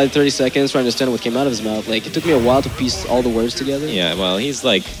him for solid 30 seconds trying to understand what came out of his mouth. Like, it took me a while to piece all the words together. Yeah, well, he's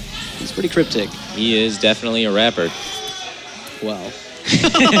pretty cryptic. He is definitely a rapper. Wow.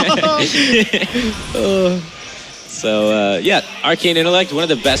 So, yeah, Arcane Intellect, one of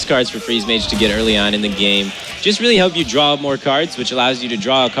the best cards for Freeze Mage to get early on in the game. Just really help you draw more cards, which allows you to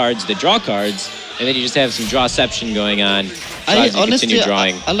draw cards that draw cards, and then you just have some drawception going on. Honestly,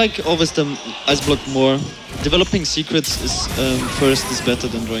 drawing. I like always the Ice Block more. Developing secrets is first is better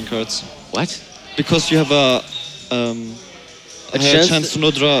than drawing cards. What? Because you have a chance to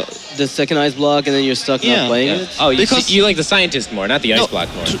not draw the second ice block, and then you're stuck not playing it. Oh, you like the scientist more, not the ice block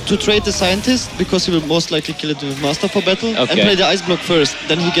more. To trade the scientist, because he will most likely kill it with Master for battle, and play the ice block first.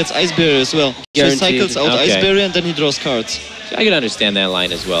 Then he gets Ice Barrier as well. So he cycles out Ice Barrier, and then he draws cards. I can understand that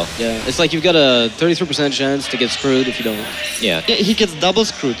line as well. Yeah, it's like you've got a 33% chance to get screwed if you don't. Yeah. Yeah, he gets double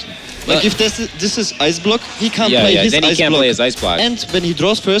screwed. Like if this is Ice Block, he can't play his then he Ice can't Block. play his Ice Block. And when he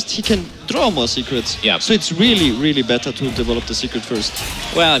draws first, he can draw more secrets. Yeah. So it's really, really better to develop the secret first.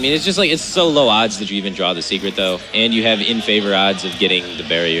 Well, I mean, it's just like, it's so low odds that you even draw the secret, though. And you have in favor odds of getting the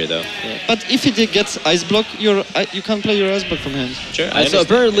barrier, though. Yeah. But if he gets Ice Block, you can't play your Ice Block from hand. Sure. So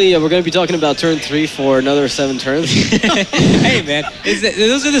apparently we're going to be talking about turn 3 for another 7 turns. Hey, man,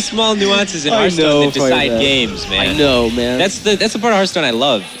 those are the small nuances in Hearthstone that decide games, man. I know, man. That's the part of Hearthstone I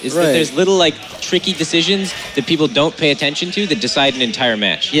love, is that there's little, like, tricky decisions that people don't pay attention to that decide an entire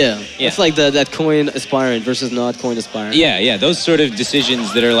match. Yeah. It's like that coin aspirant versus not coin aspirant. Yeah, those sort of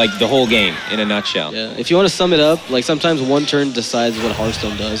decisions that are like the whole game in a nutshell. Yeah, if you want to sum it up, like sometimes one turn decides what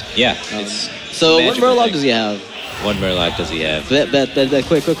Hearthstone does. Yeah. So what Murloc does he have? What Murloc does he have? Bet,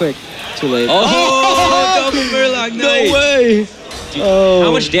 quick. Too late. Oh, double Murloc, no way! Dude,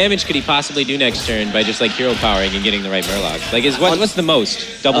 how much damage could he possibly do next turn by just like hero powering and getting the right Murloc? Like, what's the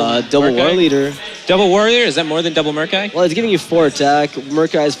most? Double War Leader. Double Warrior? Is that more than double Murkai? Well, it's giving you 4 attack.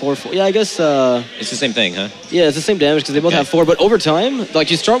 Murkai is 4. Yeah, I guess. It's the same thing, huh? Yeah, it's the same damage because they both have 4. But over time,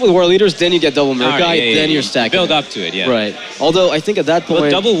 like you start with War Leaders, then you get double Murkai, then you're stacking. Build up to it, yeah. Right. Although I think at that point,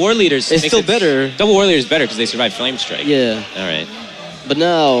 well, double War Leaders is still better. Double War Leaders is better because they survive Flame Strike. Yeah. All right. But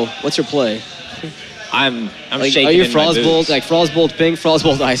now, what's your play? I'm like, shaking. Are you in my Frostbolt, boots. like Frostbolt Pink,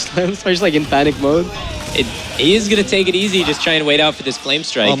 Frostbolt Iceland? Are you just like in panic mode? He is gonna take it easy, just try and wait out for this Flame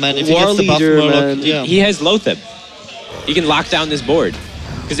Strike. Oh man, if he gets the buff Murloc, he has Lotheb. He can lock down this board.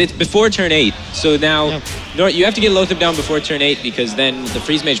 Because it's before turn 8, so now you have to get Lotheb down before turn 8 because then the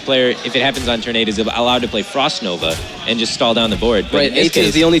Freeze Mage player, if it happens on turn 8, is allowed to play Frost Nova and just stall down the board. But right, 8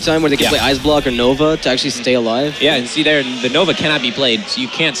 is the only time where they can play Ice Block or Nova to actually stay alive. Yeah, and see there, the Nova cannot be played, so you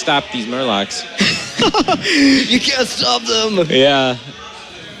can't stop these Murlocs. You can't stop them! Yeah.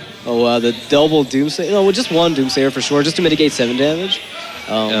 Oh wow, the double Doomsayer. No, well, just one Doomsayer for sure, just to mitigate 7 damage.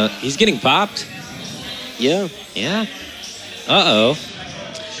 He's getting popped. Yeah. Yeah. Uh-oh.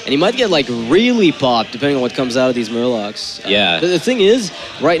 And he might get like really popped depending on what comes out of these Murlocs. Yeah. The thing is,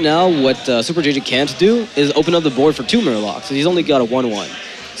 right now, what SuperJJ can't do is open up the board for 2 Murlocs. He's only got a 1/1.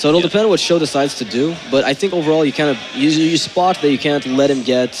 So it'll depend on what SjoW decides to do. But I think overall, you kind of you spot that you can't let him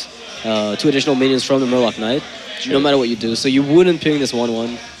get 2 additional minions from the Murloc Knight. no matter what you do. So you wouldn't ping this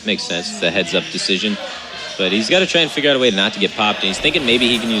 1-1. Makes sense. It's a heads-up decision. But he's got to try and figure out a way not to get popped. And he's thinking maybe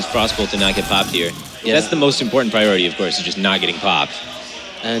he can use Frostbolt to not get popped here. Yeah. That's the most important priority, of course, is just not getting popped.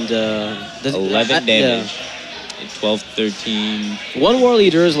 And 11 damage. 12, 13. One War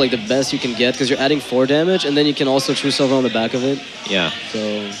Leader is like the best you can get because you're adding 4 damage, and then you can also True Silver on the back of it. Yeah.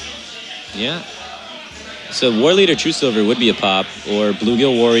 So. Yeah. So War Leader True Silver would be a pop, or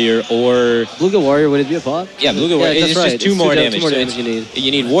Bluegill Warrior, or... Bluegill Warrior, would it be a pop? Yeah, Bluegill Warrior. That's It's right. just 2 more damage. 2 more damage you need.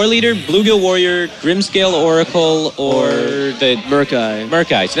 You need War Leader, Bluegill Warrior, Grimscale Oracle, or the... Murkai.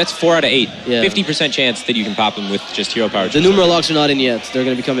 Murkai. So that's 4 out of 8. Yeah. 50% chance that you can pop him with just Hero Power. The new Murlocs are not in yet. They're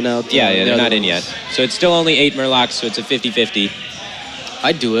going to be coming out. Yeah, they're not in yet. So it's still only 8 Murlocs, so it's a 50-50.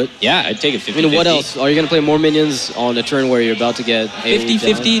 I'd do it. Yeah, I'd take a 50-50. I mean, what else? Are you going to play more minions on a turn where you're about to get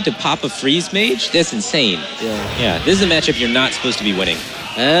 50-50 to pop a Freeze Mage? That's insane. Yeah. Yeah, this is a matchup you're not supposed to be winning.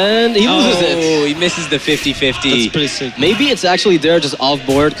 And he loses it. Oh, he misses the 50-50. That's pretty sick. Maybe it's actually there just off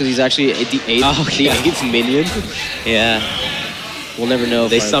board because he's actually the 8th minion. Yeah. We'll never know.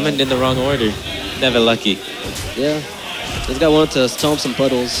 They summoned in the wrong order. Never lucky. Yeah. This guy wanted to stomp some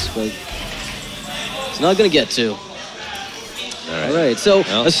puddles, but he's not going to get to. All right. So,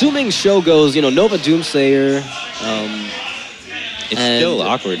 assuming SjoW goes, Nova Doomslayer. It's still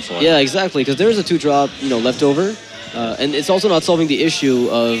awkward for him. Yeah, exactly, because there's a 2-drop, left over. And it's also not solving the issue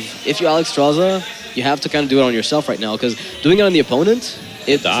of if you Alex Straza, you have to kind of do it on yourself right now, because doing it on the opponent,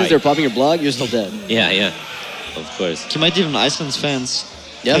 since they're popping your block, you're still dead. Yeah. Of course. He might even Iceland's fans.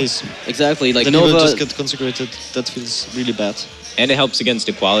 Yeah, exactly. Like then Nova he will just get consecrated. That feels really bad. And it helps against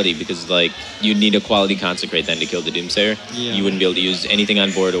equality because, you'd need a quality consecrate then to kill the Doomsayer. Yeah. You wouldn't be able to use anything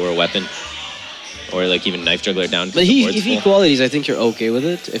on board or a weapon. Or, even Knife Juggler down. But if he equalities, I think you're okay with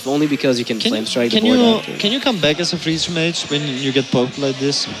it. If only because you can Flame Strike the board after. Can you come back as a Freeze Mage when you get poked like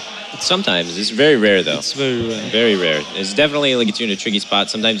this? Sometimes. It's very rare, though. It's very rare. Very rare. It's definitely, gets you in a tricky spot.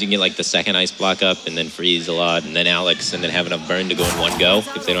 Sometimes you can get, the second Ice Block up and then freeze a lot, and then Alex, and then have enough burn to go in one go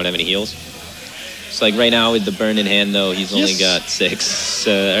if they don't have any heals. So, right now, with the burn in hand, though, he's only got 6.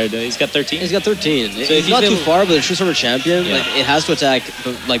 He's got 13? He's got 13. So he's not too far, but a True Silver Champion, it has to attack,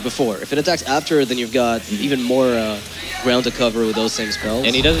 before. If it attacks after, then you've got even more ground to cover with those same spells.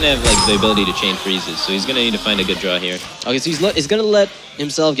 And he doesn't have, the ability to chain freezes, so he's going to need to find a good draw here. Okay, so he's going to let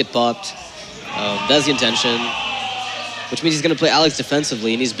himself get popped. That's the intention. Which means he's going to play Alex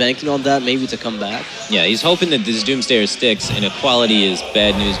defensively, and he's banking on that maybe to come back. Yeah, he's hoping that this Doomsayer sticks, and equality is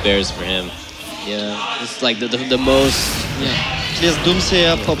bad news bears for him. Yeah, it's the most... Yeah. Clears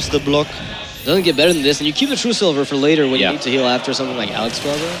Doomsayer, pops the block. Doesn't get better than this, and you keep the True Silver for later when you need to heal after something like Alex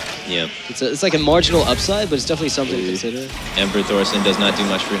Straza. Yeah. It's like a marginal upside, but it's definitely something to consider. Emperor Thorson does not do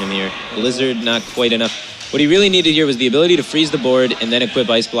much for him here. Blizzard, not quite enough. What he really needed here was the ability to freeze the board and then equip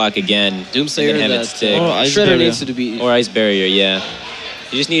Ice Block again. Doomsayer, and then have it stick. Or Ice Shredder Barrier. needs to be... Or Ice Barrier, yeah.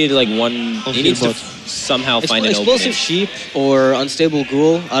 He just needed one... He needs to somehow find an Explosive opening. Sheep or Unstable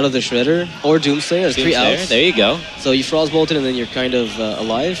Ghoul out of the Shredder or Doomsayer. There's 3 outs. There you go. So you Frostbolted and then you're kind of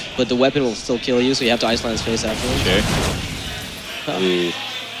alive, but the weapon will still kill you, so you have to Iceland his face afterwards. Sure.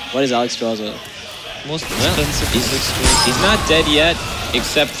 Huh. What is Alex Straza? Most expensive. He's not dead yet,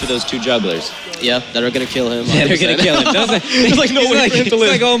 except for those 2 jugglers. Yeah, that are gonna kill him. Yeah, they're gonna kill him. There's no way for him to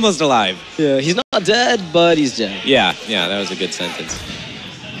live. He's almost alive. Yeah, he's not dead, but he's dead. Yeah, that was a good sentence.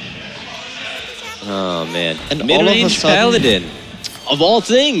 Oh man. And Mid-range Paladin. Of all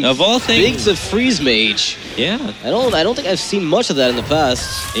things. Of all things. Big's a freeze mage. Yeah. I don't think I've seen much of that in the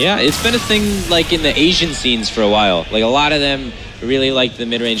past. Yeah, it's been a thing in the Asian scenes for a while. A lot of them really liked the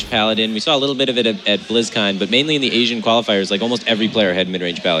mid-range Paladin. We saw a little bit of it at BlizzCon, but mainly in the Asian qualifiers, almost every player had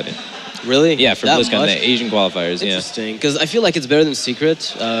mid-range Paladin. Really? Yeah, for BlizzCon, the Asian qualifiers, Interesting, because I feel like it's better than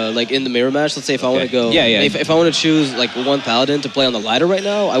Secret. In the mirror match, let's say if I want to go... Yeah. If I want to choose, one Paladin to play on the ladder right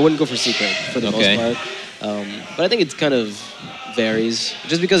now, I wouldn't go for Secret, for the most part. But I think it kind of varies.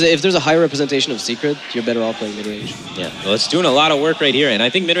 Just because if there's a higher representation of Secret, you're better off playing mid-range. Yeah, well, it's doing a lot of work right here, and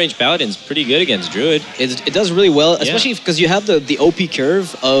I think mid-range Paladin's pretty good against Druid. It does really well, especially because you have the OP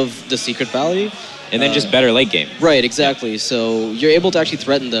curve of the Secret Paladin. And then just better late game. Right, exactly. So you're able to actually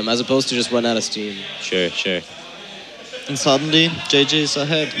threaten them as opposed to just run out of steam. Sure. And suddenly, JJ is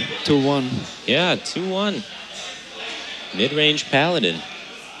ahead. 2-1. Yeah, 2-1. Mid-range Paladin.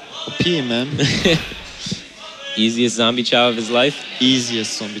 OP, man. Easiest zombie chow of his life?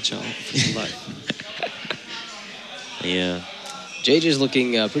 Easiest zombie chow of his life. Yeah. JJ's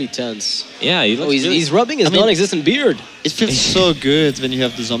looking pretty tense. Yeah, he's rubbing his non-existent beard. It feels so good when you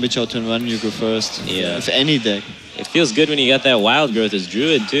have the zombie chow turn 1 and you go first. Yeah. With any deck. It feels good when you got that wild growth as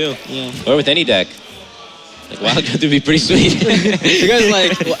Druid, too. Yeah. Or with any deck. Like, wow, that would be pretty sweet. You guys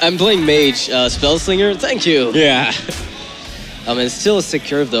like, well, I'm playing Mage, Spellslinger, thank you. Yeah. It's still a sick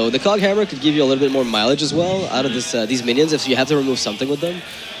curve though. The Cog Hammer could give you a little bit more mileage as well out of this these minions if you have to remove something with them.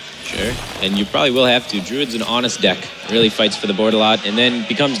 Sure, and you probably will have to. Druid's an honest deck. Really fights for the board a lot, and then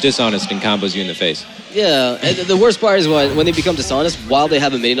becomes dishonest and combos you in the face. Yeah, and the worst part is when they become dishonest while they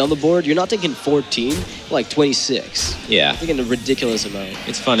have a minion on the board, you're not taking 14, like 26. Yeah. You're taking a ridiculous amount.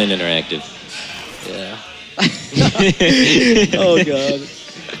 It's fun and interactive. Yeah. Oh, God.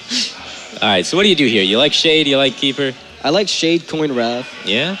 All right, so what do you do here? You like Shade? You like Keeper? I like Shade, Coin, Wrath.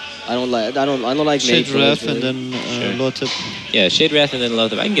 Yeah? I don't like Shade Mage Wrath really. and then low tip. Yeah, Shade Wrath and then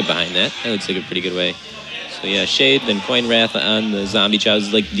Loatheb. I can get behind that. That looks like a pretty good way. So yeah, Shade, then Coin Wrath on the Zombie Chow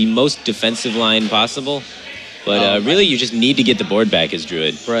is like the most defensive line possible. But really, you just need to get the board back as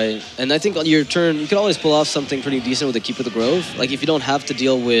Druid. Right, and I think on your turn, you can always pull off something pretty decent with the Keep of the Grove. Like if you don't have to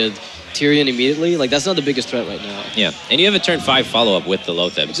deal with Tyrion immediately, like that's not the biggest threat right now. Yeah, and you have a turn 5 follow-up with the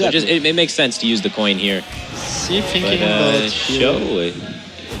Loatheb. Exactly. So just, it makes sense to use the coin here. See, thinking But about SjoW.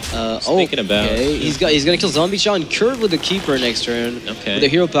 Thinking about... Okay. He's gonna kill Zombie Chow and curve with the Keeper next turn. Okay. With the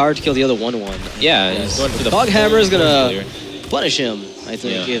Hero Power to kill the other 1/1. Yeah, he's going for the... Cog Hammer is gonna clear. punish him, I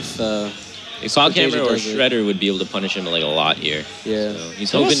think, Yeah. if... Cog Hammer SuperJJ or does it. Shredder would be able to punish him like a lot here. Yeah. So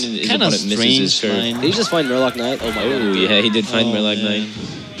he's That hoping was his kinda opponent misses his strange curve. line. Did he just find Murloc Knight? Oh my god. Oh, yeah, he did find Oh, Murloc man. Knight.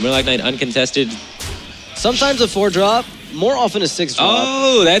 Murloc Knight uncontested. Sometimes a 4-drop, more often a 6-drop.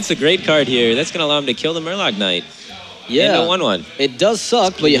 Oh, that's a great card here. That's going to allow him to kill the Murloc Knight. Yeah. And a 1/1. It does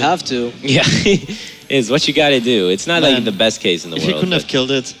suck, but you have to. Yeah, is what you got to do. It's not like Man, the best case in the If world. he couldn't have but- killed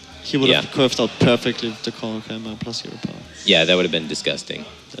it, he would have Yeah. curved out perfectly with the Cog Hammer plus Hero Power. Yeah, that would have been disgusting.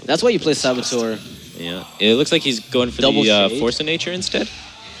 That's why you play Saboteur. Yeah, it looks like he's going for Double the shade. Force of Nature instead.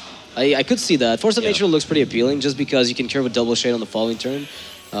 I could see that. Force of Yeah. Nature looks pretty appealing just because you can curve with double shade on the following turn.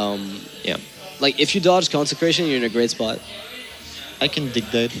 Yeah. Like if you dodge Consecration, you're in a great spot. I can dig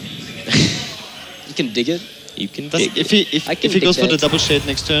that. You can dig it. You can That's, dig if it. he goes for the double shade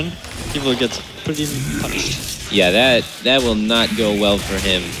next turn, he will get pretty punished. Yeah, that will not go well for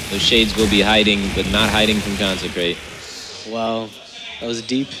him. Those shades will be hiding, but not hiding from Consecrate. Wow, that was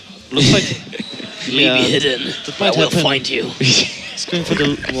deep. Looks like You may be hidden. That might I will happen. find you. He's going for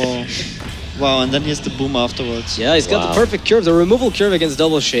the wall. Wow, and then he has the boom afterwards. Yeah, he's got Wow. the perfect curve. The removal curve against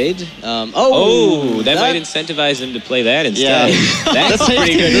double shade. Oh, that might incentivize him to play that instead. Yeah. That's a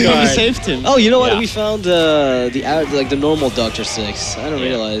pretty good That card. really saved him. Oh, you know what? Yeah. We found the normal Doctor 6. I don't Yeah.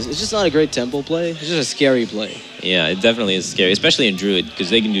 realize. It's just not a great tempo play. It's just a scary play. Yeah, it definitely is scary, especially in Druid, because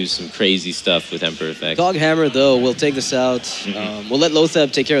they can do some crazy stuff with Emperor Effect. Cog Hammer, though, we'll take this out. Mm-hmm. We'll let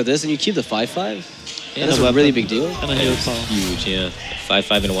Loatheb take care of this, and you keep the 5/5. And That's a a weapon. really big deal. And a Hero Power. Huge, yeah.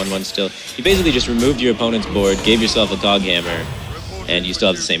 5/5 and a 1/1 still. You basically just removed your opponent's board, gave yourself a Cog Hammer, and you still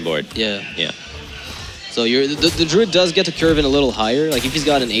have the same board. Yeah. Yeah. So the Druid does get to curve in a little higher. Like if he's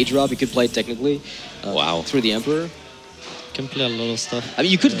got an 8-drop, he could play it technically. Wow. Through the Emperor. Can play a lot of stuff. I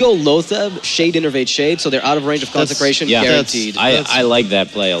mean, you could go Loatheb, Shade, Innervate, Shade, so they're out of range of Consecration, yeah, guaranteed. I like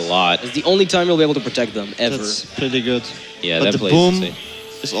that play a lot. It's the only time you'll be able to protect them, ever. That's pretty good. Yeah, But that the play boom is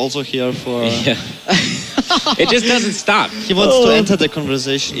is also here for... insane. Yeah. It just doesn't stop. He wants to enter the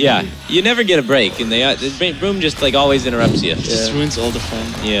conversation. Yeah, you never get a break, and the broom just like always interrupts you. Just ruins all the fun.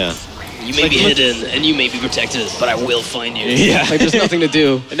 Yeah. You may be hidden, and you may be protected, but I will find you. Yeah. Like, there's nothing to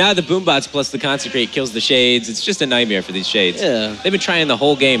do. And now the boombots plus the Consecrate kills the Shades. It's just a nightmare for these Shades. Yeah. They've been trying the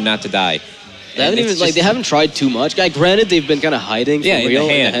whole game not to die. They haven't And even, it's like, just- they haven't tried too much. Granted, they've been kind of hiding Yeah, for in real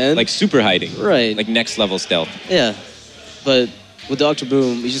the in hand, the hand. like super hiding. Right. Like next level stealth. Yeah. But with Dr.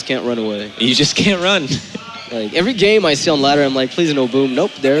 Boom, you just can't run away. You just can't run. Like, every game I see on ladder, I'm like, please no Boom.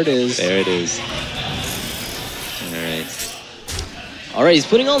 Nope, there it is. There it is. All right. All right, he's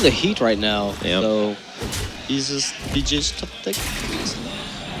putting on the heat right now. Yep. So Easiest BJ's top deck.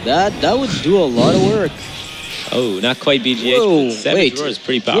 that would do a lot of work. Oh, not quite BGH, Whoa, but Savage wait. Roar is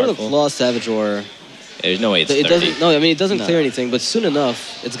pretty You're the powerful. Claw Savage Roar. There's no way it's It 30. doesn't. No, I mean it doesn't No. clear anything, but soon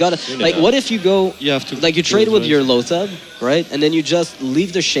enough, it's gotta. Like, enough. what if you go? You have to... Like you do trade it with right. your Loatheb, right? And then you just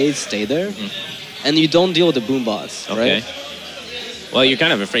leave the Shades stay there, and you don't deal with the boom bots, Okay. right? Well, you're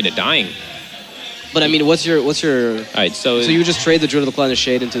kind of afraid of dying. But I mean, what's your? All right, so... So you just trade the Druid of the Clan of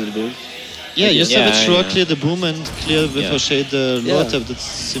Shade into the boom. Yeah, you Yeah, Savage Roar, yeah. clear the boom and clear with Yeah. a shade the Yeah. lower tab. That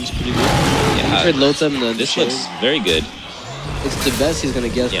seems pretty good. yeah, Trade Loatheb and the this Shade. looks very good. It's the best he's gonna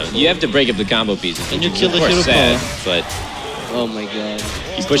get. You know, you have to break up the combo pieces. And which you is, kill of the course, hero sad, but Oh my god.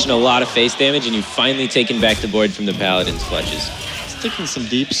 you're pushing a lot of face damage, and you've finally taken back the board from the Paladin's clutches. He's taking some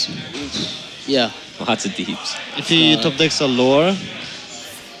deeps. Yeah. Lots of deeps. If he top decks are lower,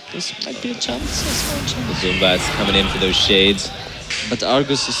 this might be a chance. A small chance. The Boombots coming in for those Shades. But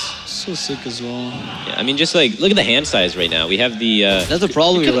Argus is So sick as well. Yeah, I mean, just like, look at the hand size right now. We have the... That's the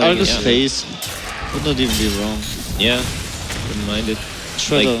problem you're Look at running Argus' into. face. Would not even be wrong. Yeah, wouldn't mind it.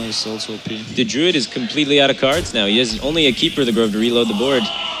 Shredder is also OP. The Druid is completely out of cards now. He has only a Keeper of the Grove to reload the board.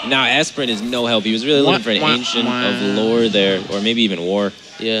 Now Aspirin is no help. He was really looking for an Ancient of Lore there, or maybe even War.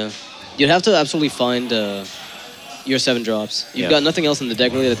 Yeah. You'd have to absolutely find your 7 drops. You've got nothing else in the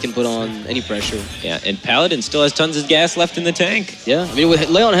deck really that can put on any pressure. Yeah, and Paladin still has tons of gas left in the tank. Yeah, I mean, with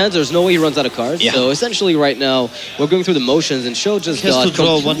Lay on Hands, there's no way he runs out of cards. Yeah. So essentially right now, we're going through the motions, and SjoW just He has got to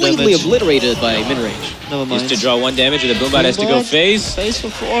draw 1 completely damage. obliterated by mid-range. Never mind. Used to draw 1 damage, and the Boombot has to go face. Face for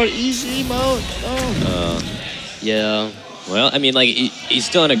 4, easy mode. Oh. Yeah. Well, I mean, like, he's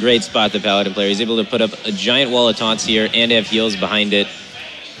still in a great spot, the Paladin player. He's able to put up a giant wall of taunts here and have heals behind it.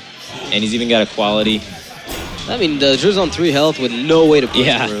 And he's even got a quality. I mean, the Drew's on 3 health with no way to push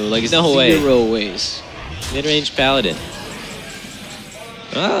through. Like, it's no way. 0 ways. Mid-range Paladin.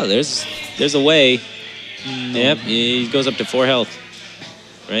 Oh, there's a way. Yep, he goes up to 4 health.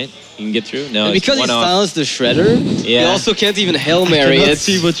 Right? You can get through? No, And because it's he 1 off. silenced the Shredder, he also can't even Hail Mary I cannot it.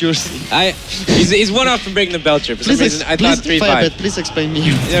 see what you're seeing. He's 1 off from breaking the Belcher. For some reason, I thought 3-5. Firebet, please explain me.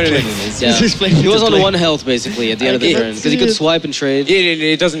 No. Yeah. Explain He was the on play. 1 health, basically, at the end of the turn. Because he could swipe and trade.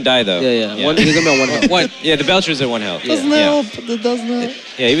 It doesn't die, though. Yeah. He's going to be on 1 health. Yeah, the Belcher's at 1 health. Doesn't help. That doesn't help.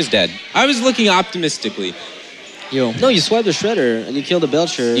 Yeah, he was dead. I was looking optimistically. Yo. No, you swipe the Shredder, and you kill the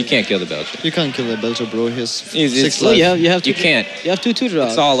Belcher. You can't kill the Belcher. You can't kill that Belcher, bro. He's He's 6 No, life. you have You can't. You have 2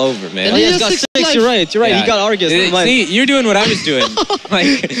 drops. It's all over, man. Oh, yeah, he's He got has 6. 6 You're life. right. Yeah. He got Argus. Never mind. See, you're doing what I was doing.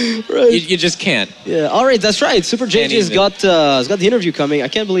 Like, you just can't. Yeah, all right, that's right. SuperJJ has got the interview coming. I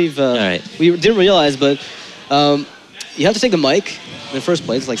can't believe right. we didn't realize, but you have to take the mic in the first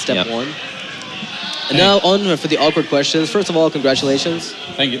place, like step 1. And now on for the awkward questions. First of all, congratulations.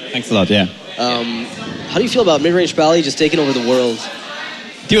 Thank you. Thanks a lot, yeah. How do you feel about mid-range Pally just taking over the world?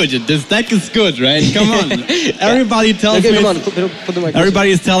 Dude, this deck is good, right? Come on. Everybody tells Okay, me come on, it's- put the mic.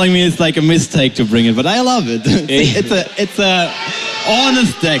 everybody is telling me it's like a mistake to bring it, but I love it. It's a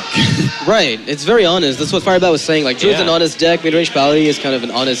honest deck. Right, it's very honest. That's what Firebat was saying. Like, Drew's an honest deck. Mid-range Pally is kind of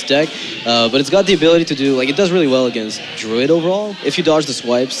an honest deck, but it's got the ability to do, like, it does really well against Druid overall. If you dodge the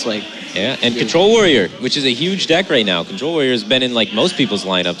swipes, like... Yeah, and Control Warrior, which is a huge deck right now. Control Warrior has been in, like, most people's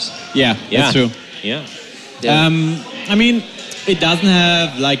lineups. Yeah, that's true. Yeah. I mean, it doesn't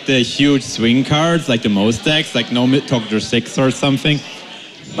have like the huge swing cards like the most decks, like no Mid-Doctor 6 or something.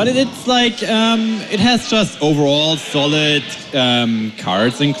 But it's like, it has just overall solid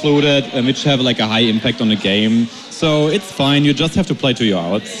cards included, which have like a high impact on the game. So it's fine, you just have to play to your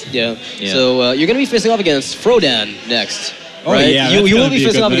outs. Yeah. So you're going to be facing off against Frodan next. Oh, right? yeah, you will gonna be be a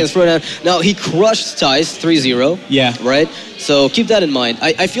facing good off against Frodan. Now, he crushed Tice 3-0. Yeah. Right? So keep that in mind.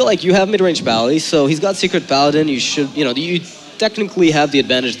 I feel like you have mid-range Pally, so he's got Secret Paladin. You should, you technically have the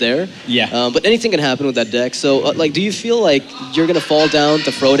advantage there. Yeah. But anything can happen with that deck. So, like, do you feel like you're going to fall down to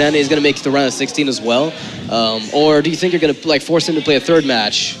Frodan and he's going to make it to round of 16 as well? Or do you think you're going to, like, force him to play a 3rd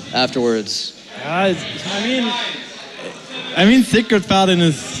match afterwards? I mean, Secret Paladin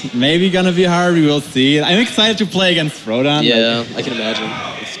is maybe gonna be hard. We will see. I'm excited to play against Frodan. Yeah, I can imagine.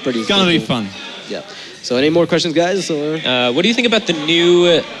 It's gonna be cool. fun. Yeah. So, any more questions, guys? Or? What do you think about the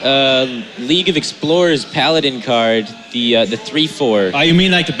new League of Explorers Paladin card, the 3/4? Oh, you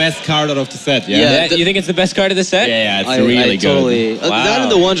mean like the best card out of the set? Yeah. You think it's the best card of the set? Yeah, it's I really good. Totally. Wow. That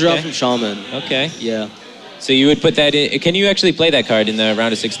and the 1 drop Okay. from Shaman. Okay. Yeah. So you would put that in. Can you actually play that card in the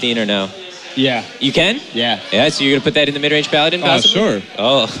round of 16 or no? Yeah. You can? Yeah. Yeah, so you're going to put that in the mid-range Paladin, Oh, possibly? sure.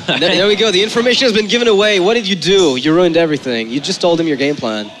 Oh. There we go. The information has been given away. What did you do? You ruined everything. You just told him your game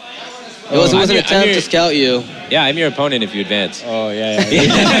plan. It was an attempt to scout you. Yeah, I'm your opponent if you advance. Oh, yeah.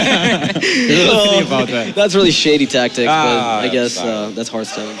 We'll see about that. That's really shady tactics, but I guess sorry. that's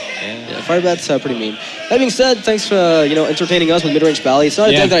Hearthstone. Yeah, Firebat's pretty mean. That being said, thanks for entertaining us with mid-range Pally. It's not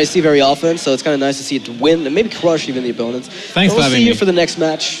a deck that I see very often, so it's kind of nice to see it win and maybe crush even the opponents. Thanks for We'll having see you me. for the next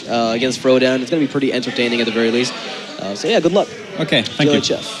match against Frodan. It's going to be pretty entertaining at the very least. So yeah, good luck. Okay, thank you.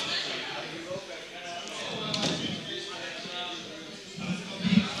 Chef.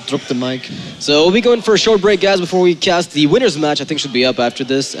 Drop the mic. So we'll be going for a short break, guys, before we cast the winner's match. I think should be up after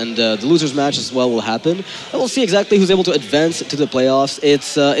this, and the loser's match as well will happen. And we'll see exactly who's able to advance to the playoffs.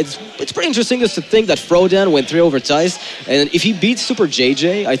 It's pretty interesting just to think that Frodan went 3 over Tice, and if he beats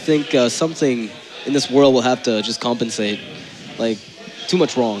SuperJJ, I think something in this world will have to just compensate. Like, too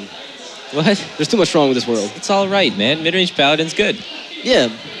much wrong. What? There's too much wrong with this world. It's all right, man. Mid-range Paladin's good. Yeah.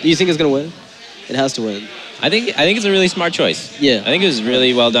 Do you think it's gonna win? It has to win. I think it's a really smart choice. Yeah. I think it was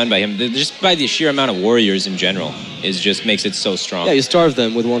really well done by him. Just by the sheer amount of warriors in general, just makes it so strong. Yeah, you starve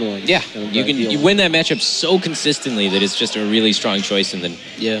them with 1/1. Yeah, you win that matchup so consistently that it's just a really strong choice in the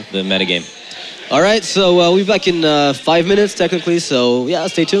metagame. All right, so we'll be back in 5 minutes technically. So yeah,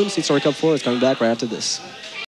 stay tuned. SeatStory Cup 4 is coming back right after this.